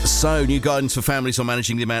So, new guidance for families on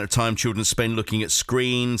managing the amount of time children spend looking at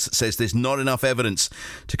screens says there's not enough evidence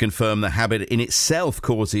to confirm the habit in itself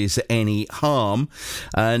causes any harm.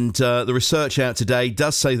 And the research out today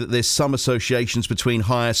does say that there's some associations between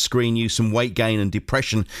higher screen use and weight gain and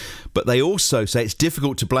depression, but they also say it's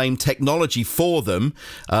difficult to blame technology for them.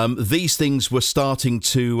 These things were starting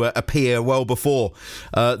to appear well before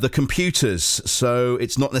the computers, so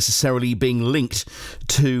it's not necessarily being linked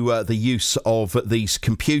to the use of these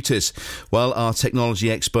computers. Well, our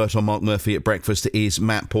technology expert on Mark Murphy at Breakfast is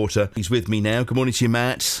Matt Porter. He's with me now. Good morning to you,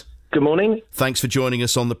 Matt. Good morning. Thanks for joining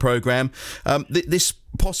us on the programme. This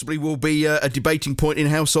possibly will be a debating point in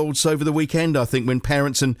households over the weekend, I think, when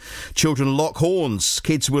parents and children lock horns.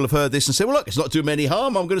 Kids will have heard this and say, well, look, it's not doing me any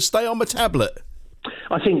harm. I'm going to stay on my tablet.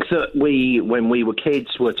 I think that when we were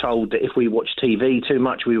kids, were told that if we watched TV too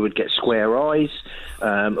much, we would get square eyes,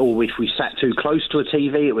 or if we sat too close to a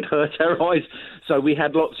TV, it would hurt our eyes. So we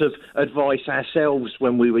had lots of advice ourselves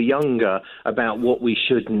when we were younger about what we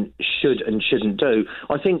should and shouldn't do.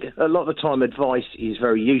 I think a lot of the time advice is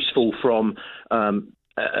very useful from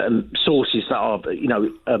sources that are,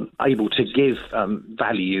 able to give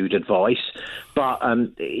valued advice, but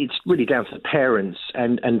it's really down to the parents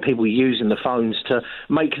and people using the phones to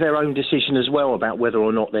make their own decision as well about whether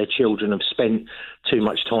or not their children have spent too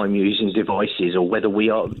much time using devices or whether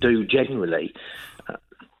we do generally.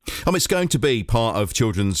 It's going to be part of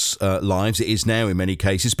children's lives. It is now in many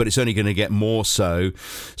cases, but it's only going to get more so.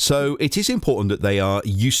 So it is important that they are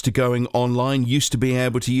used to going online, used to being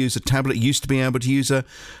able to use a tablet, used to being able to use a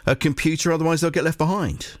computer. Otherwise, they'll get left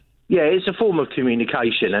behind. Yeah, it's a form of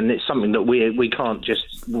communication, and it's something that we can't just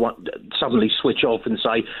suddenly switch off and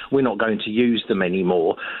say we're not going to use them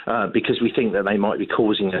anymore because we think that they might be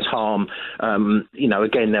causing us harm.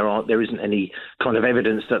 Again, there isn't any kind of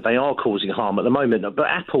evidence that they are causing harm at the moment. But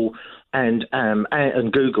Apple and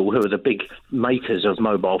Google, who are the big makers of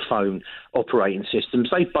mobile phone operating systems,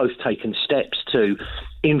 they've both taken steps to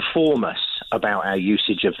inform us about our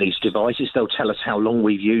usage of these devices. They'll tell us how long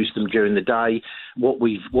we've used them during the day, what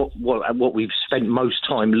we've spent most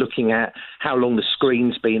time looking at, how long the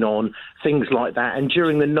screen's been on, things like that. And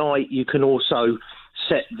during the night, you can also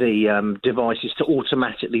set the devices to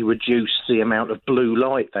automatically reduce the amount of blue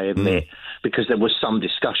light they emit, because there was some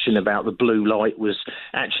discussion about the blue light was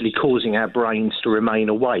actually causing our brains to remain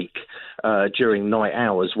awake during night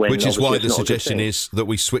hours. Which is why the suggestion is that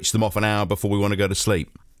we switch them off an hour before we want to go to sleep.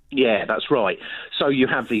 Yeah, that's right. So you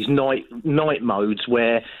have these night modes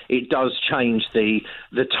where it does change the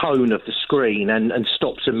tone of the screen and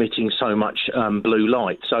stops emitting so much blue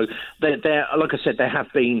light. So there, like I said, there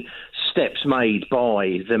have been steps made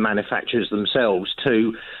by the manufacturers themselves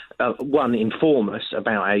to one, inform us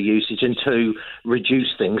about our usage, and two,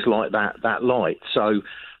 reduce things like that light. So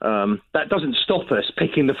that doesn't stop us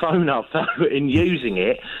picking the phone up, though, and using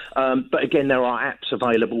it. But again, there are apps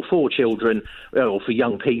available for children or for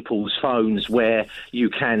young people's phones where you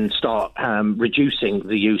can start reducing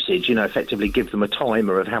the usage. Effectively give them a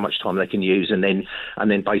timer of how much time they can use, and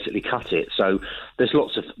then basically cut it. So there's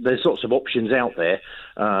lots of options out there,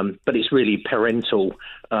 but it's really parental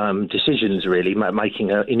decisions, really making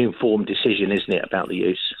an informed decision, isn't it, about the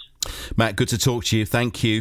use. Matt, good to talk to you. Thank you.